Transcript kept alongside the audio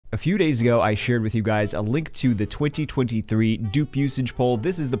A few days ago, I shared with you guys a link to the 2023 dupe usage poll.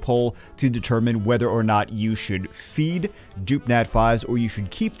 This is the poll to determine whether or not you should feed dupe nat5s or you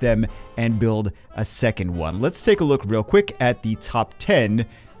should keep them and build a second one. Let's take a look real quick at the top 10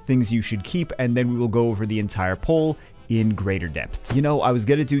 things you should keep, and then we will go over the entire poll in greater depth. You know, I was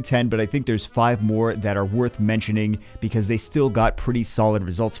gonna do 10, but I think there's 5 more that are worth mentioning because they still got pretty solid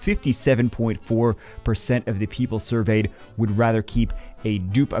results. 57.4% of the people surveyed would rather keep a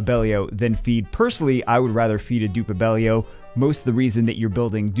dupe abellio than feed. Personally, I would rather feed a dupe abellio. Most of the reason that you're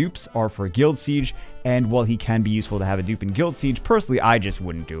building dupes are for Guild Siege, and while he can be useful to have a dupe in Guild Siege, personally, I just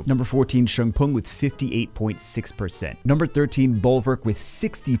wouldn't do. Number 14, Sheng Peng with 58.6%. Number 13, Bulwark with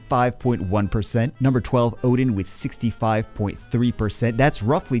 65.1%. Number 12, Odin with 65.3%. That's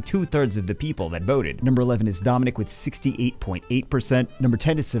roughly 2/3 of the people that voted. Number 11 is Dominic with 68.8%. Number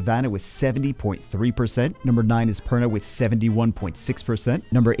 10 is Savannah with 70.3%. Number 9 is Perna with 71.6%.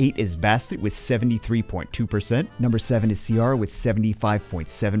 Number 8 is Bastard with 73.2%. Number 7 is CR with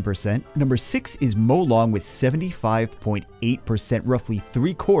 75.7%. Number 6 is Molong with 75.8%, roughly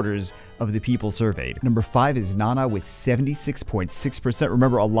 3/4 of the people surveyed. Number 5 is Nana with 76.6%.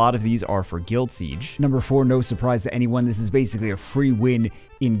 Remember, a lot of these are for Guild Siege. Number 4, no surprise to anyone, this is basically a free win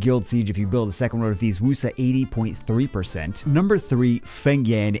in Guild Siege if you build a second one of these. Wusa, 80.3%. Number 3, Feng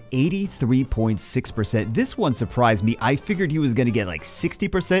Yan, 83.6%. This one surprised me. I figured he was going to get like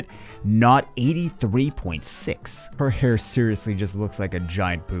 60%, not 83.6%. Her hair seriously just looks like a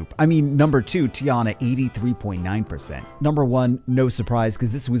giant poop. I mean, number 2, Tiana, 83.9%. Number 1, no surprise,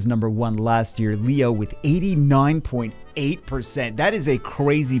 because this was number 1 last year, Leo with 89.8%. That is a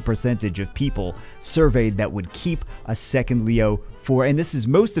crazy percentage of people surveyed that would keep a second Leo for, and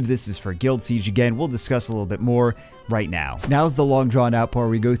most of this is for Guild Siege. Again, we'll discuss a little bit more right now. Now's the long drawn out part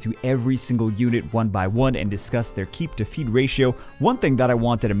where we go through every single unit one by one and discuss their keep to feed ratio. One thing that I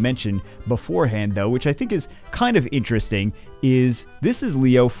wanted to mention beforehand though, which I think is kind of interesting, is this is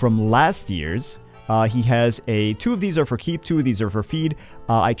Leo from last year's. He has 2 of these are for keep, 2 of these are for feed.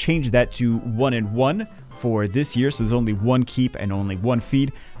 I changed that to 1 and 1 for this year, so there's only 1 keep and only 1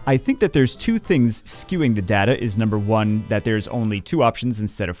 feed. I think that there's 2 things skewing the data. Is number 1, that there's only 2 options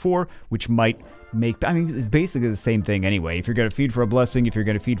instead of 4, which might make, I mean, it's basically the same thing anyway. If you're going to feed for a blessing, if you're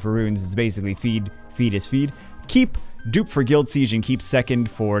going to feed for runes, it's basically feed is feed. Keep, dupe for Guild Siege, and keep second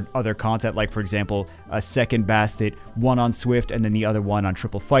for other content, like for example, a second Bastet, 1 on Swift, and then the other one on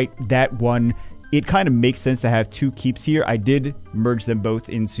Triple Fight. That one, it kind of makes sense to have 2 keeps here. I did merge them both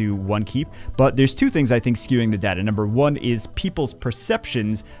into 1 keep, but there's 2 things I think skewing the data. Number 1 is people's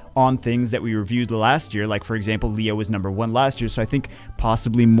perceptions on things that we reviewed last year. Like for example, Leo was number 1 last year, so I think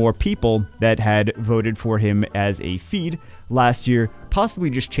possibly more people that had voted for him as a feed last year possibly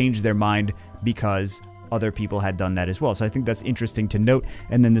just changed their mind because other people had done that as well. So I think that's interesting to note.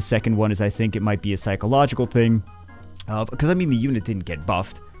 And then the second one is I think it might be a psychological thing, because I mean the unit didn't get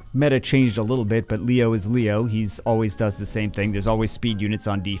buffed. Meta changed a little bit, but Leo is Leo. He's always does the same thing. There's always speed units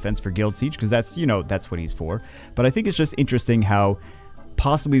on defense for Guild Siege because that's, you know, that's what he's for. But I think it's just interesting how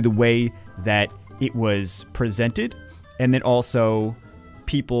possibly the way that it was presented, and then also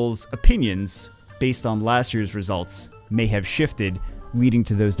people's opinions based on last year's results may have shifted, leading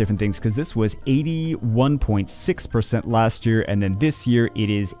to those different things, because this was 81.6% last year, and then this year it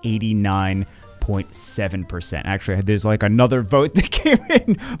is 89.7%. Actually, there's like another vote that came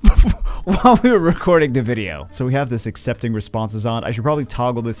in while we were recording the video. So we have this accepting responses on. I should probably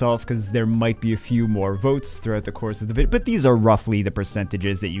toggle this off because there might be a few more votes throughout the course of the video, but these are roughly the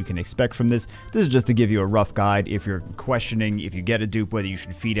percentages that you can expect from this. This is just to give you a rough guide if you're questioning if you get a dupe whether you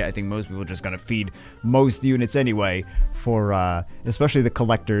should feed it. I think most people are just going to feed most units anyway, for especially the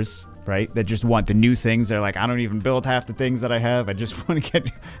collectors, right, that just want the new things. They're like, I don't even build half the things that I have. I just want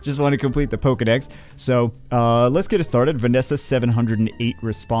to complete the Pokedex. So let's get it started. Vanessa, 708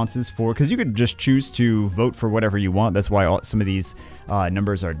 responses for, because you could just choose to vote for whatever you want. That's why some of these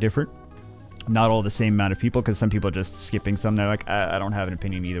numbers are different. Not all the same amount of people, because some people are just skipping some. They're like, I don't have an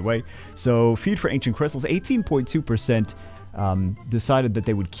opinion either way. So feed for Ancient Crystals, 18.2% decided that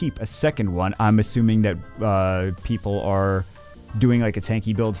they would keep a second one. I'm assuming that people are doing like a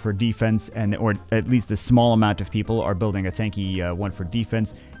tanky build for defense, and or at least a small amount of people are building a tanky one for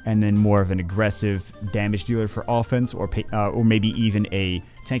defense, and then more of an aggressive damage dealer for offense, or maybe even a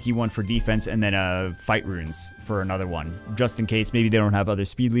tanky one for defense, and then fight runes for another one, just in case maybe they don't have other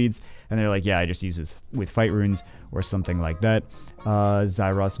speed leads, and they're like, yeah, I just use it with fight runes or something like that.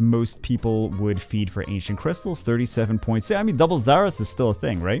 Zyros, most people would feed for Ancient Crystals, 37.6. I mean, double Zyros is still a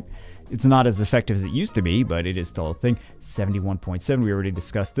thing, right? It's not as effective as it used to be, but it is still a thing. 71.7, we already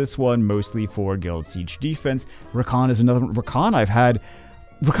discussed this one, mostly for Guild Siege defense. Rakan is another one. Rakan I've had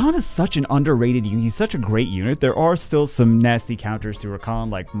Rakan is such an underrated unit. He's such a great unit. There are still some nasty counters to Rakan,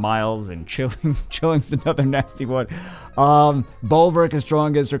 like Miles and Chilling. Chilling's another nasty one. Bulwark is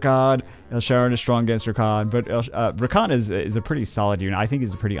strong against Rakan. El Sharon is strong against Rakan. But Rakan is a pretty solid unit. I think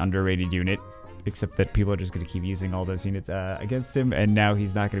he's a pretty underrated unit, except that people are just going to keep using all those units against him, and now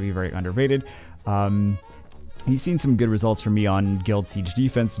he's not going to be very underrated. He's seen some good results for me on Guild Siege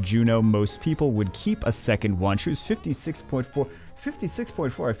defense. Juno, most people would keep a second one. She was 56.4.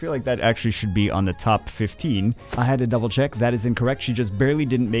 56.4, I feel like that actually should be on the top 15. I had to double check. That is incorrect. She just barely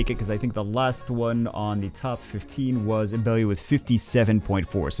didn't make it because I think the last one on the top 15 was Ibelia with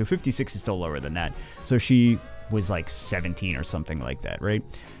 57.4. So 56 is still lower than that. So she was like 17 or something like that, right?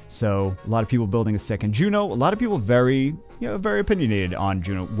 So a lot of people building a second Juno. A lot of people very opinionated on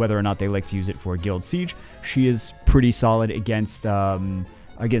Juno, whether or not they like to use it for Guild Siege. She is pretty solid against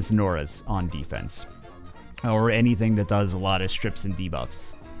Nora's on defense, or anything that does a lot of strips and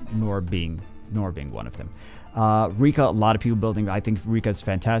debuffs, Nora being one of them. Rika, a lot of people building. I think Rika's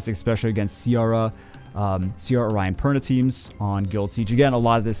fantastic, especially against Sierra Orion Perna teams on Guild Siege. Again, a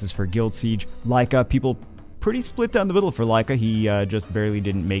lot of this is for Guild Siege. Leica, people pretty split down the middle for Leica. He just barely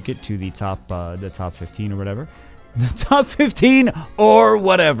didn't make it to the top 15 or whatever. The top 15 or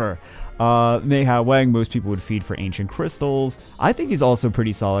whatever. Meha Wang, most people would feed for Ancient Crystals. I think he's also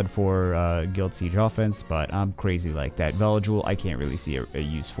pretty solid for Guild Siege offense, but I'm crazy like that. Veligul, I can't really see a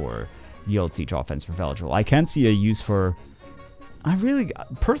use for Guild Siege offense for Veligul. I can see a use for... I really,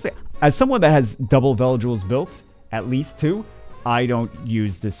 personally, as someone that has double Veligul's built, at least 2, I don't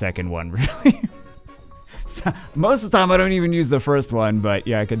use the second one, really. So, most of the time, I don't even use the first one, but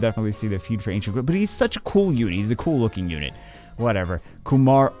yeah, I could definitely see the feed for Ancient Crystals. But he's such a cool unit. He's a cool-looking unit. Whatever.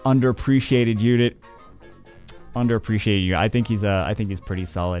 Kumar, underappreciated unit. I think he's pretty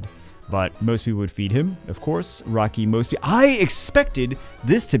solid, but most people would feed him, of course. Rocky, I expected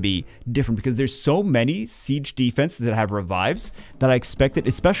this to be different because there's so many siege defense that have revives that I expected,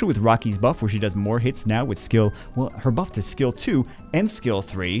 especially with Rocky's buff, where she does more hits now with skill. Well, her buff to skill 2 and skill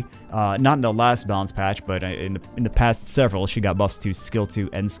 3. Not in the last balance patch, but in the past several, she got buffs to skill 2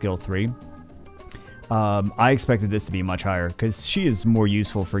 and skill 3. I expected this to be much higher because she is more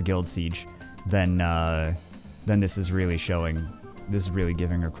useful for Guild Siege than this is really showing. This is really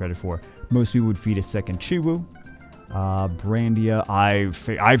giving her credit for. Most people would feed a second Chiwu. Brandia, I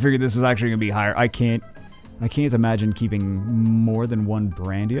figured this was actually gonna be higher. I can't imagine keeping more than one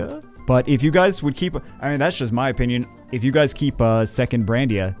Brandia. But if you guys would keep, I mean, that's just my opinion. If you guys keep a second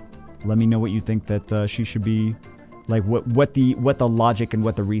Brandia, let me know what you think that she should be. Like what the logic and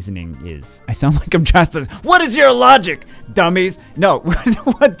what the reasoning is. I sound like I'm just what is your logic, dummies? No,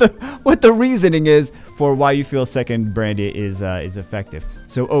 what the reasoning is for why you feel second Brandia is effective.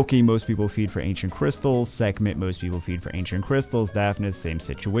 So Oki, most people feed for Ancient Crystals. Segment, most people feed for Ancient Crystals. Daphnis, same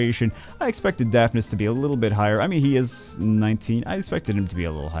situation. I expected Daphnis to be a little bit higher. I mean, he is 19. I expected him to be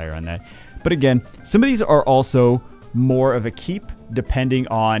a little higher on that. But again, some of these are also more of a keep depending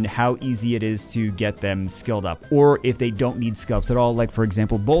on how easy it is to get them skilled up, or if they don't need skill ups at all. Like for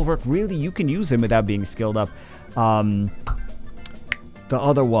example, Bulwark, really you can use him without being skilled up. The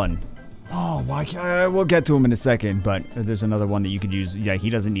other one, oh my, we'll get to him in a second, but there's another one that you could use. Yeah, he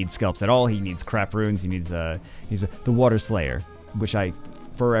doesn't need scalps at all. He needs crap runes. He needs the Water Slayer, which I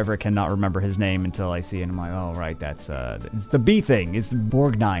forever cannot remember his name until I see it and I'm like, oh right, that's it's the B thing. It's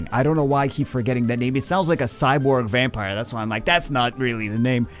Borgnine. I don't know why I keep forgetting that name. It sounds like a cyborg vampire. That's why I'm like, that's not really the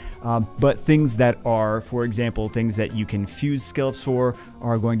name. But things that are, for example, things that you can fuse skill ups for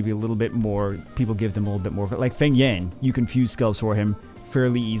are going to be a little bit more, people give them a little bit more. Like Feng Yan, you can fuse skill ups for him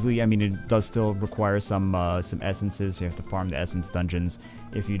fairly easily. I mean, it does still require some essences. You have to farm the essence dungeons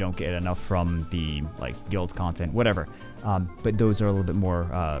if you don't get enough from the like guild content, whatever. But those are a little bit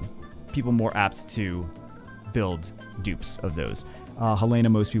more people more apt to build dupes of those. Helena,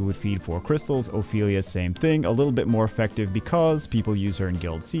 most people would feed for crystals. Ophelia, same thing, a little bit more effective because people use her in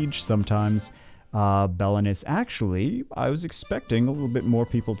Guild Siege sometimes. Belinus, actually, I was expecting a little bit more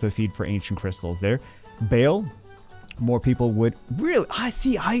people to feed for ancient crystals there. Bale, more people would really.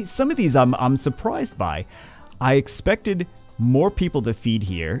 Some of these I'm surprised by. I expected more people to feed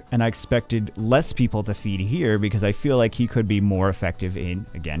here, and I expected less people to feed here because I feel like he could be more effective in,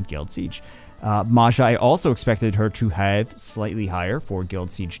 again, Guild Siege. Masha, I also expected her to have slightly higher for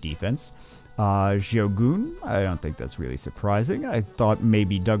Guild Siege defense. Xiaogun, I don't think that's really surprising. I thought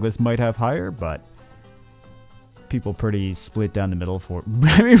maybe Douglas might have higher, but people pretty split down the middle for,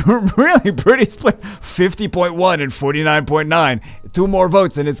 I mean, really pretty split. 50.1 and 49.9. 2 more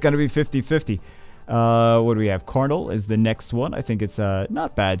votes and it's going to be 50-50. What do we have? Carnal is the next one. I think it's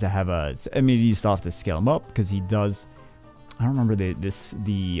not bad to have a, I mean, you still have to scale him up because he does, I don't remember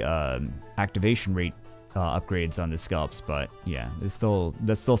the activation rate upgrades on the scalps, but yeah, that's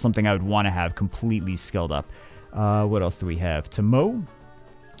still something I would want to have completely skilled up. What else do we have? Tomo.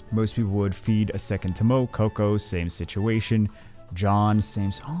 Most people would feed a second Tomo. Coco, same situation. John,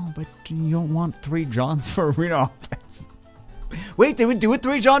 same. Oh, but you don't want 3 Johns for arena offense. Wait, did we do a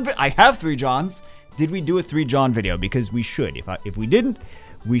 3 John? I have 3 Johns. Did we do a 3 John video? Because we should. If we didn't,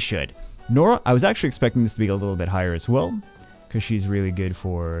 we should. Nora, I was actually expecting this to be a little bit higher as well, because she's really good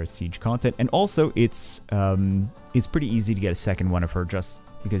for siege content, and also it's pretty easy to get a second one of her just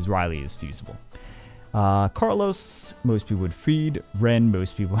because Riley is fusible. Carlos, most people would feed. Ren,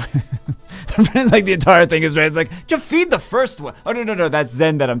 most people... Ren's like the entire thing is Ren. It's like, just feed the first one. Oh, no, that's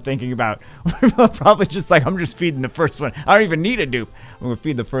Zen that I'm thinking about. Probably just like, I'm just feeding the first one. I don't even need a dupe. I'm going to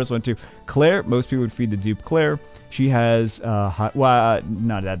feed the first one too. Claire, most people would feed the dupe Claire. She has,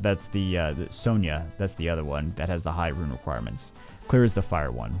 that's the Sonia. That's the other one that has the high rune requirements. Claire is the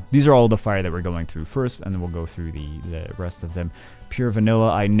fire one. These are all the fire that we're going through first, and then we'll go through the rest of them. Pure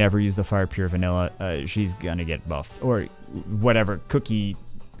vanilla, I never use the fire pure vanilla. She's gonna get buffed, or whatever cookie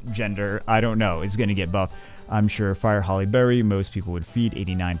gender, I don't know, is gonna get buffed. I'm sure fire holly berry, most people would feed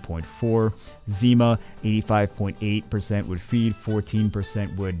 89.4. Zima, 85.8% would feed.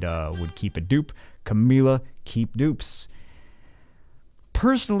 14% would keep a dupe. Camila, keep dupes.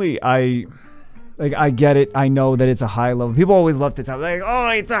 Personally, I get it. I know that it's a high level. People always love to tell, like, oh,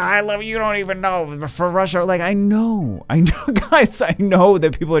 it's a high level. You don't even know. For Russia, like, I know, guys. I know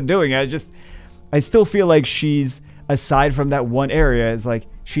that people are doing it. I still feel like she's, aside from that one area, is like,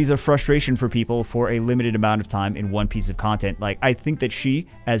 she's a frustration for people for a limited amount of time in one piece of content. Like, I think that she,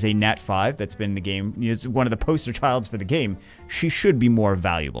 as a Nat 5 that's been in the game, is one of the poster childs for the game, she should be more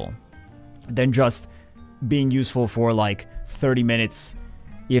valuable than just being useful for, like, 30 minutes,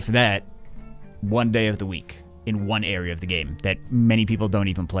 if that, one day of the week in one area of the game that many people don't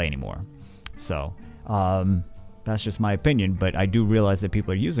even play anymore. So that's just my opinion, but I do realize that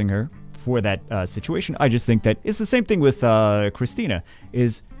people are using her for that situation. I just think that it's the same thing with Christina.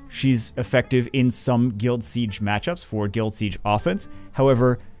 She's effective in some Guild Siege matchups for Guild Siege offense.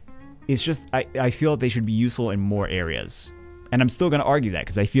 However, it's just I feel that they should be useful in more areas, and I'm still going to argue that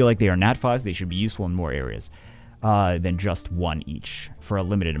because I feel like they are Nat 5s. They should be useful in more areas than just one each for a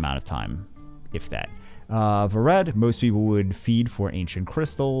limited amount of time. If that. Varad, most people would feed for ancient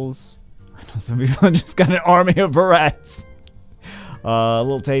crystals. I know some people just got an army of Varads.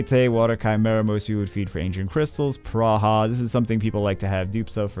 Little Tay-Tay, Water Chimera, most people would feed for ancient crystals. Praha, this is something people like to have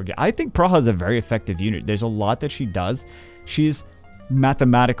dupes of. I think Praha is a very effective unit. There's a lot that she does. She's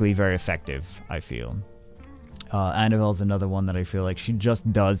mathematically very effective, I feel. Annabelle's another one that I feel like she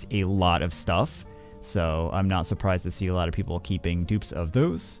just does a lot of stuff. So I'm not surprised to see a lot of people keeping dupes of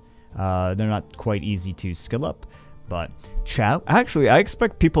those. They're not quite easy to skill up, but Chow, actually, I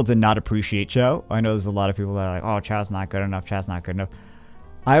expect people to not appreciate Chow. I know there's a lot of people that are like, oh, Chow's not good enough, Chow's not good enough.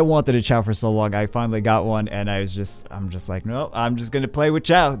 I wanted a Chow for so long, I finally got one, and I'm just like, no, I'm just gonna play with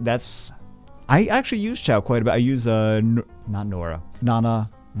Chow. I actually use Chow quite a bit. I use, not Nora, Nana,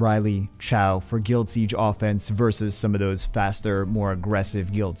 Riley, Chow for Guild Siege offense versus some of those faster, more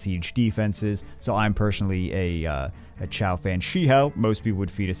aggressive Guild Siege defenses. So I'm personally a Chow fan. Shihao, most people would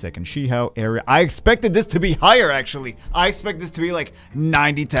feed a second Shihao area. I expected this to be higher, actually. I expect this to be like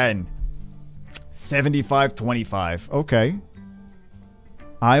 90-10. 75-25. Okay.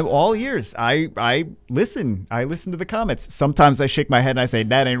 I'm all ears. I listen. I listen to the comments. Sometimes I shake my head and I say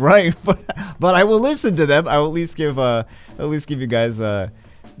that ain't right, but I will listen to them. I will at least give you guys the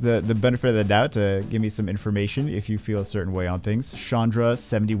benefit of the doubt to give me some information if you feel a certain way on things. Chandra,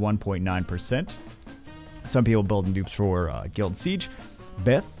 71.9%. Some people building dupes for Guild Siege.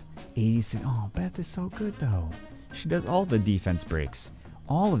 Beth, 86. Oh, Beth is so good though. She does all the defense breaks.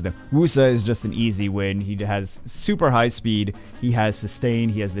 All of them. Wusa is just an easy win. He has super high speed. He has sustain.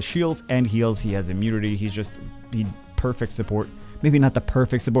 He has the shields and heals. He has immunity. He's just perfect support. Maybe not the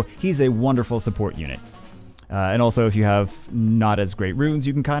perfect support. He's a wonderful support unit. And also, if you have not as great runes,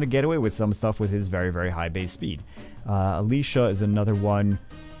 you can kind of get away with some stuff with his very, very high base speed. Alicia is another one.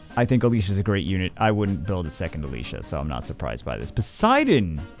 I think Alicia's a great unit. I wouldn't build a second Alicia, so I'm not surprised by this.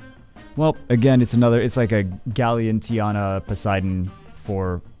 Poseidon! Well, again, it's like a Galleon, Tiana, Poseidon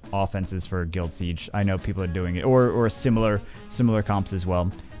for offenses for Guild Siege. I know people are doing it, or similar comps as well.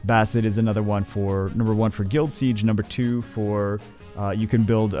 Basset is another one for, number 1 for Guild Siege, number 2 for You can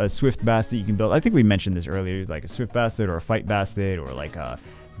build a Swift Bastard. You can build, I think we mentioned this earlier, like a Swift Bastard or a Fight Bastard or like a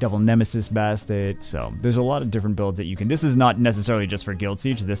Double Nemesis Bastard. So there's a lot of different builds that you can. This is not necessarily just for Guild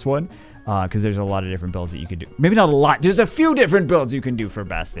Siege, this one, because there's a lot of different builds that you could do. Maybe not a lot. There's a few different builds you can do for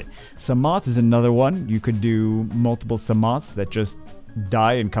Bastard. Samoth is another one. You could do multiple Samoths that just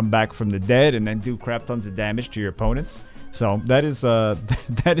die and come back from the dead and then do crap tons of damage to your opponents. So that is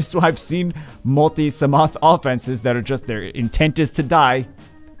that is why I've seen multi-Samoth offenses that are just their intent is to die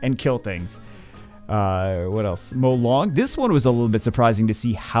and kill things. What else? Mo Long. This one was a little bit surprising to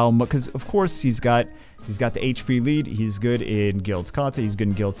see how much, because of course he's got the HP lead. He's good in Guild content. He's good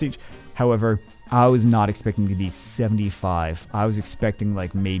in Guild Siege. However, I was not expecting to be 75. I was expecting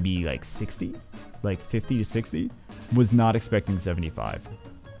like maybe like 60, like 50 to 60. Was not expecting 75.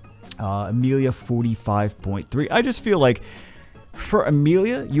 Amelia 45.3. I just feel like for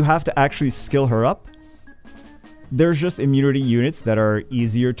Amelia, you have to actually skill her up. There's just immunity units that are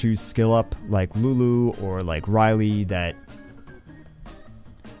easier to skill up, like Lulu or like Riley, that...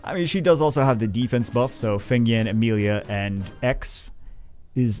 I mean, she does also have the defense buff, so Feng Yan, Amelia, and X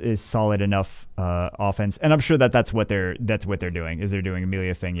is solid enough offense. And I'm sure that that's what they're doing, is they're doing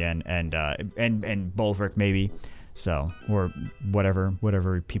Amelia, Feng Yan, and Bulwark maybe. So, or whatever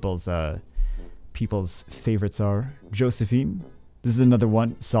people's favorites are. Josephine, this is another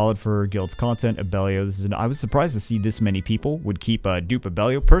one solid for guild content. Abellio, this is I was surprised to see this many people would keep dupe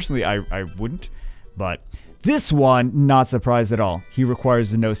Abellio. Personally, I wouldn't, but this one not surprised at all. He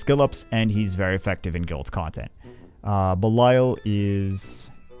requires no skill ups and he's very effective in guild content. Belial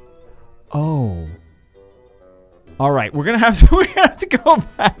is all right. We're gonna have to go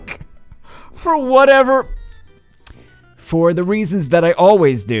back for whatever. For the reasons that I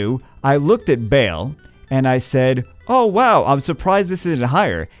always do, I looked at Bale and I said, oh wow, I'm surprised this isn't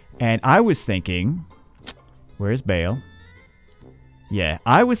higher. And I was thinking, where's Bale? Yeah,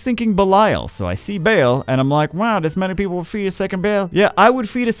 I was thinking Belial. So I see Bale and I'm like, wow, this many people would feed a second Bale. Yeah, I would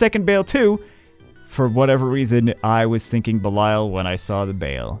feed a second Bale too. For whatever reason, I was thinking Belial when I saw the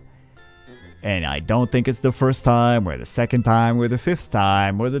Bale. And I don't think it's the first time, or the second time, or the 5th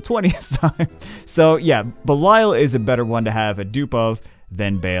time, or the 20th time. So yeah, Belial is a better one to have a dupe of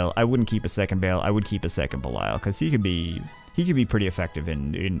than Bale. I wouldn't keep a second Bale. I would keep a second Belial because he could be pretty effective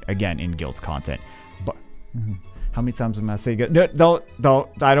in guild content. But how many times am I gonna say guild? No, don't.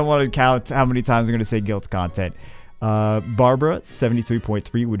 I don't want to count how many times I'm gonna say guild content. Barbara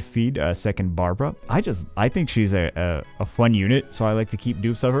 73.3 would feed a second Barbara. I think she's a fun unit, so I like to keep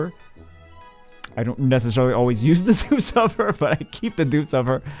dupes of her. I don't necessarily always use the dupes of her, but I keep the dupes of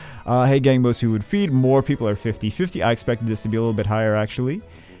her. Hey gang, most people would feed. More people are 50-50. I expected this to be a little bit higher, actually.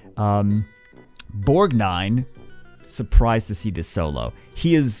 Borg9, surprised to see this solo.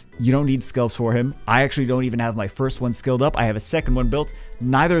 You don't need skills for him. I actually don't even have my first one skilled up. I have a second one built.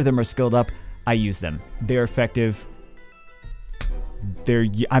 Neither of them are skilled up. I use them. They're effective.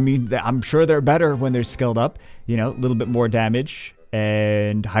 I'm sure they're better when they're skilled up. You know, a little bit more damage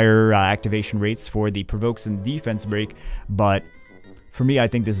and higher activation rates for the provokes and defense break, but for me, I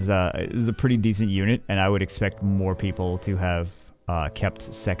think this is a pretty decent unit, and I would expect more people to have kept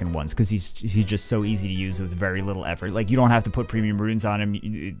second ones because he's just so easy to use with very little effort. Like you don't have to put premium runes on him,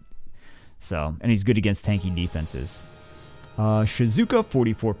 and he's good against tanky defenses. Shizuka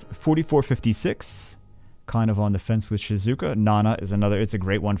 4456, kind of on the fence with Shizuka. Nana is another. It's a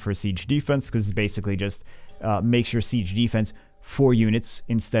great one for siege defense because it's basically just makes your siege defense 4 units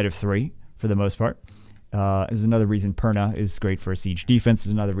instead of 3 for the most part. Is another reason Perna is great for siege defense.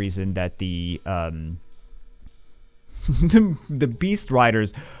 Is another reason that the the beast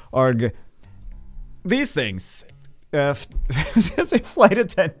riders are these things. Flight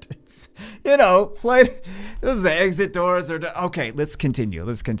attendants, you know, this is the exit doors. Okay, let's continue.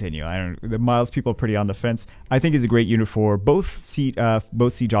 The Miles people are pretty on the fence. I think is a great unit for both siege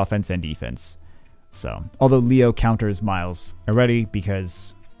offense and defense. So, although Leo counters Miles already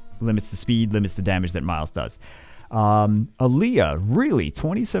because limits the speed, limits the damage that Miles does. Aaliyah, really,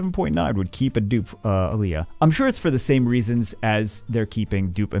 27.9 would keep a dupe Aaliyah. I'm sure it's for the same reasons as they're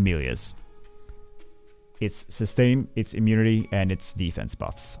keeping dupe Amelia's. It's sustain, it's immunity, and it's defense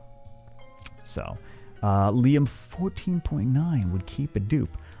buffs. So, Liam 14.9 would keep a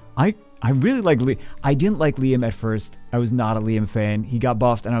dupe. I really like Liam. I didn't like Liam at first. I was not a Liam fan. He got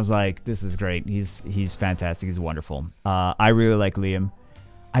buffed, and I was like, this is great. He's fantastic. He's wonderful. I really like Liam.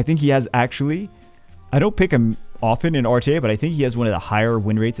 I think he has actually... I don't pick him often in RTA, but I think he has one of the higher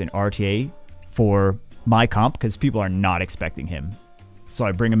win rates in RTA for my comp, because people are not expecting him. So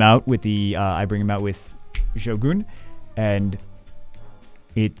I bring him out with Shogun, and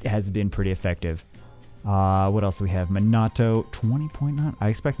it has been pretty effective. What else do we have? Minato, 20.9. I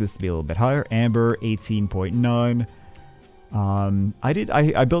expect this to be a little bit higher. Amber, 18.9.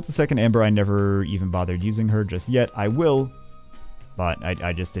 I built a second Amber. I never even bothered using her just yet. I will, but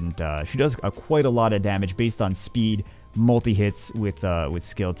I just didn't. She does quite a lot of damage based on speed, multi-hits with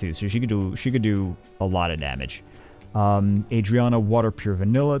skill too. So she could do a lot of damage. Adriana, Water Pure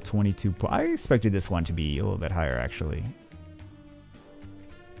Vanilla, 22. I expected this one to be a little bit higher actually.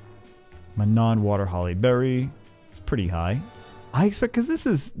 Manon, Water Holly Berry, it's pretty high. I expect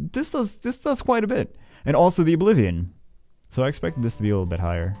because this does quite a bit, and also the Oblivion. So I expected this to be a little bit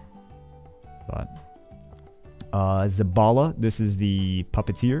higher. But Zabala, this is the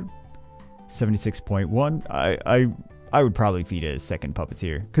Puppeteer, 76.1. I would probably feed a second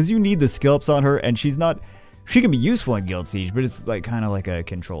Puppeteer because you need the skill ups on her, and she can be useful in Guild Siege, but it's like kind of like a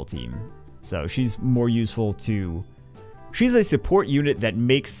control team. So she's more useful to. She's a support unit that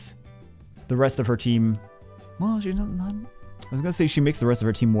makes the rest of her team. Well, she's not. I was gonna say she makes the rest of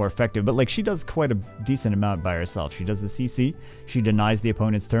her team more effective, but like she does quite a decent amount by herself. She does the CC, she denies the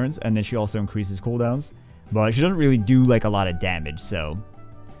opponent's turns, and then she also increases cooldowns. But she doesn't really do like a lot of damage, so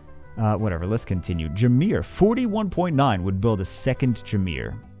whatever. Let's continue. Jameer, 41.9 would build a second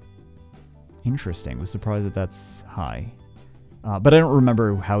Jameer. Interesting. Was surprised that that's high, but I don't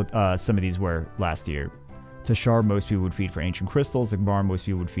remember how some of these were last year. Tashar, most people would feed for Ancient Crystals. Igmar, most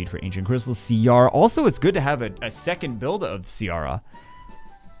people would feed for Ancient Crystals. Ciara, also it's good to have a second build of Ciara.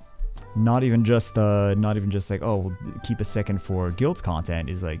 Not even just like, oh, we'll keep a second for guild content.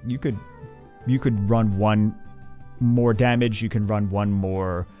 Is like you could run one more damage, you can run one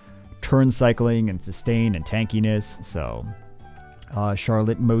more turn cycling and sustain and tankiness. So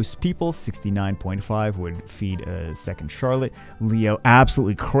Charlotte, most people, 69.5 would feed a second Charlotte. Leo,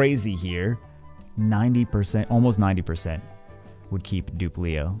 absolutely crazy here. 90%, almost 90% would keep Dupe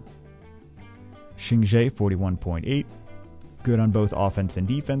Leo. Xingzhe, 41.8. Good on both offense and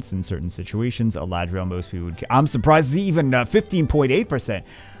defense in certain situations. Aladriel, most people would. I'm surprised it's even 15.8%.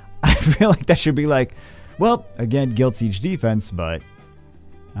 I feel like that should be like, well, again, Guild Siege defense, but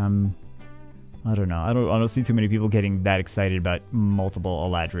I don't know. I don't see too many people getting that excited about multiple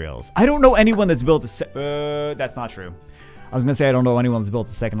Aladriels. I don't know anyone that's built a. That's not true. I was gonna say I don't know anyone that's built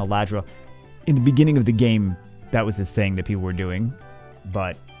a second Aladriel. In the beginning of the game, that was the thing that people were doing,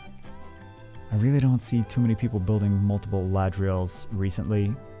 but I really don't see too many people building multiple Ladriels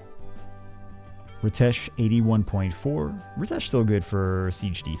recently. Ritesh, 81.4. Ritesh still good for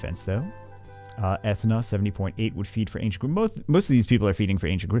siege defense, though. Ethna, 70.8 would feed for Ancient. Most of these people are feeding for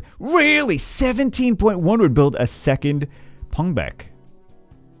Ancient. Really? 17.1 would build a second Pungbek.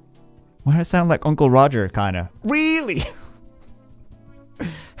 Why does it sound like Uncle Roger, kind of? Really?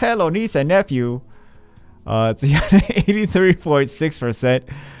 Hello, niece and nephew. It's 83.6%.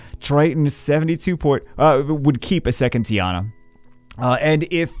 Triton, 72 would keep a second Tiana. And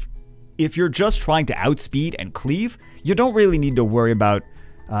if you're just trying to outspeed and cleave, you don't really need to worry about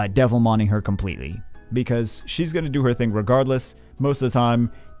Devilmoning her completely, because she's going to do her thing regardless. Most of the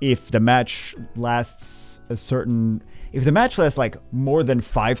time, if the match lasts like more than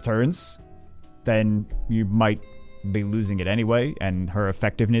 5 turns, then you might be losing it anyway, and her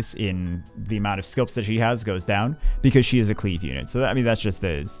effectiveness in the amount of skips that she has goes down because she is a cleave unit. So I mean, that's just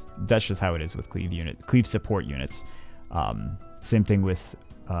how it is with cleave support units. Same thing with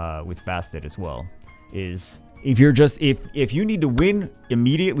Bastard as well. Is if you need to win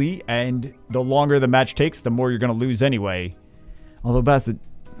immediately, and the longer the match takes, the more you're going to lose anyway. Although Bastard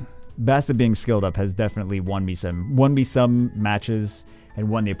being skilled up has definitely won me some matches and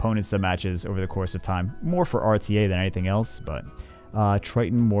won the opponents some matches over the course of time. More for RTA than anything else, but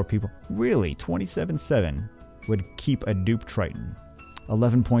Triton, more people. Really, 27.7 would keep a dupe Triton.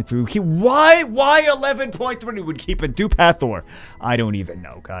 11.3 why 11.3 would keep a dupe Hathor? I don't even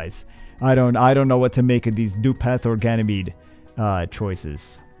know, guys. I don't know what to make of these dupe Hathor Ganymede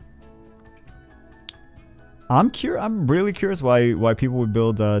choices. I'm really curious why people would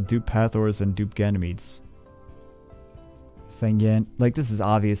build dupe Hathors and dupe Ganymedes. Fengyan, like, this is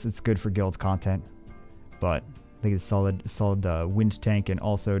obvious. It's good for guild content, but I think it's solid wind tank, and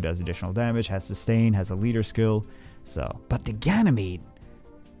also does additional damage, has sustain, has a leader skill. So, but the Ganymede,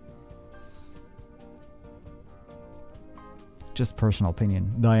 just personal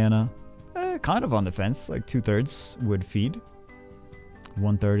opinion. Diana, kind of on the fence. Like 2/3 would feed.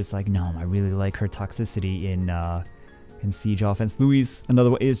 1/3 is like, no, I really like her toxicity in siege offense. Louise, another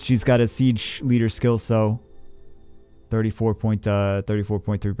way is she's got a siege leader skill, so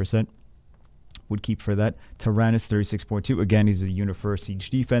 34.3% would keep for that. Tyrannus, 36.2. Again, he's a unit for siege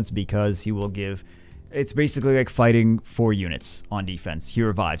defense because he will give It's basically like fighting 4 units on defense. He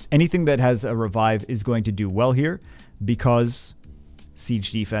revives. Anything that has a revive is going to do well here because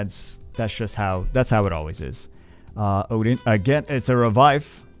siege defense, that's how it always is. Odin, again, it's a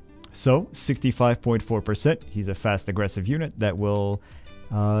revive. So 65.4%. He's a fast aggressive unit that will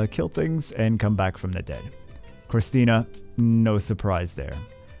kill things and come back from the dead. Christina, no surprise there.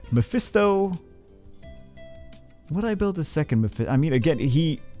 Mephisto, would I build a second Mephisto? I mean, again,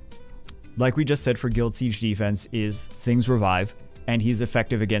 he, like we just said for Guild Siege defense, is things revive, and he's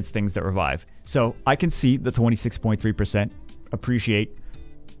effective against things that revive. So I can see the 26.3%, appreciate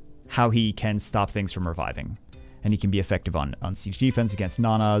how he can stop things from reviving. And he can be effective on siege defense against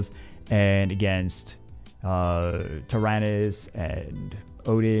Nanas and against Tyrannus and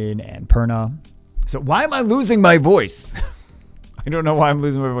Odin and Perna. So why am I losing my voice? I don't know why I'm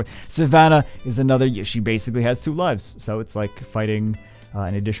losing my voice. Savannah is another, she basically has 2 lives. So it's like fighting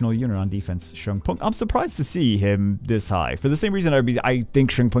an additional unit on defense. Shung Pung, I'm surprised to see him this high. For the same reason I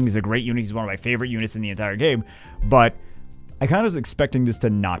think Shung Pung is a great unit. He's one of my favorite units in the entire game. But I kind of was expecting this to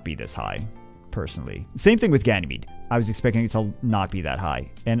not be this high, personally. Same thing with Ganymede. I was expecting it to not be that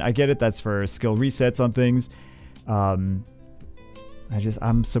high. And I get it, that's for skill resets on things. I'm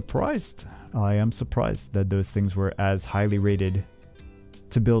surprised. I am surprised that those things were as highly rated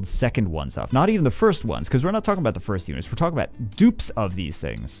to build second ones up. Not even the first ones, because we're not talking about the first units. We're talking about dupes of these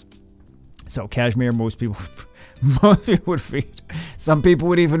things. So Kashmir, most people would feed. Some people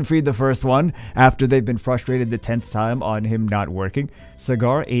would even feed the first one after they've been frustrated the 10th time on him not working.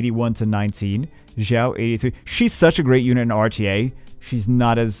 Sagar, 81 to 19. Zhao, 83. She's such a great unit in RTA. She's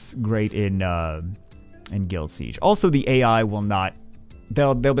not as great in Guild Siege. Also, the AI will not.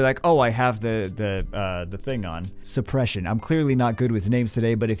 They'll be like, oh, I have the thing on suppression. I'm clearly not good with names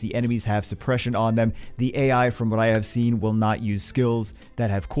today, but if the enemies have suppression on them, the AI, from what I have seen, will not use skills that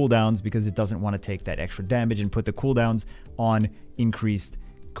have cooldowns because it doesn't want to take that extra damage and put the cooldowns on increased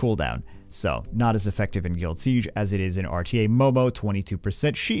cooldown. So not as effective in Guild Siege as it is in RTA. Momo,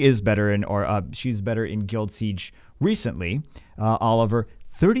 22%. She is better in, she's better in Guild Siege recently. Oliver,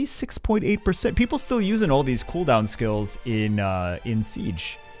 36.8%. People still using all these cooldown skills in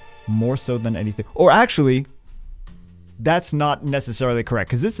Siege, more so than anything. Or actually, that's not necessarily correct,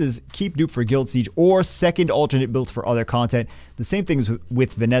 because this is keep dupe for Guild Siege or second alternate build for other content. The same thing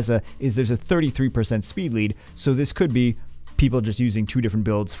with Vanessa is there's a 33% speed lead, so this could be people just using 2 different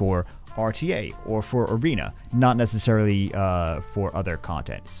builds for RTA or for Arena, not necessarily for other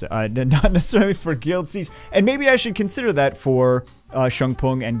content. So, not necessarily for Guild Siege. And maybe I should consider that for Shung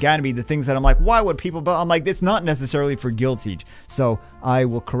Pung and Ganymede, the things that I'm like, why would people build? I'm like, it's not necessarily for Guild Siege. So I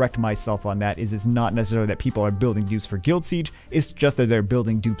will correct myself on that. It's not necessarily that people are building dupes for Guild Siege. It's just that they're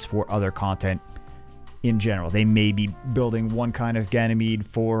building dupes for other content in general. They may be building one kind of Ganymede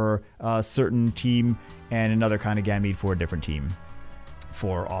for a certain team and another kind of Ganymede for a different team,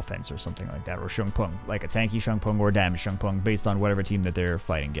 for offense or something like that, or Shung Pung, like a tanky Shung Pung or a damage Shung Pung based on whatever team that they're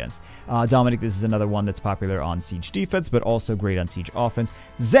fighting against. Dominic, this is another one that's popular on Siege defense, but also great on Siege offense.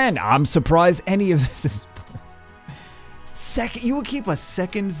 Zen, I'm surprised any of this is second. You would keep a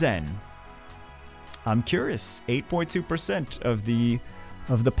second Zen. I'm curious. 8.2% of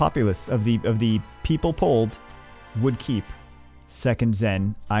the populace of the people polled would keep second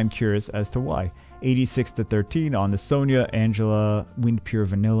Zen. I'm curious as to why. 86 to 13 on the Sonya, Angela, Wind Pure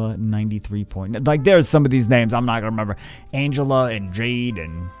Vanilla, 93 point. Like, there's some of these names I'm not gonna remember. Angela and Jade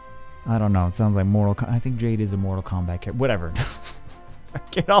and I don't know. It sounds like I think Jade is a Mortal Kombat character. Whatever. I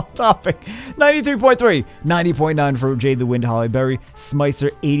get off topic. 93.3, 90.9 for Jade the Wind Hollyberry.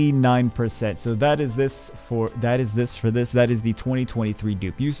 Smicer, 89%. So that is this for this. That is the 2023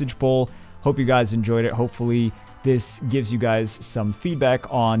 dupe usage poll. Hope you guys enjoyed it. Hopefully this gives you guys some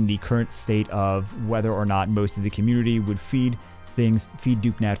feedback on the current state of whether or not most of the community would feed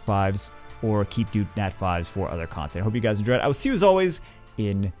dupe nat 5s or keep dupe nat 5s for other content. I hope you guys enjoyed it. I will see you as always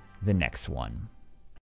in the next one.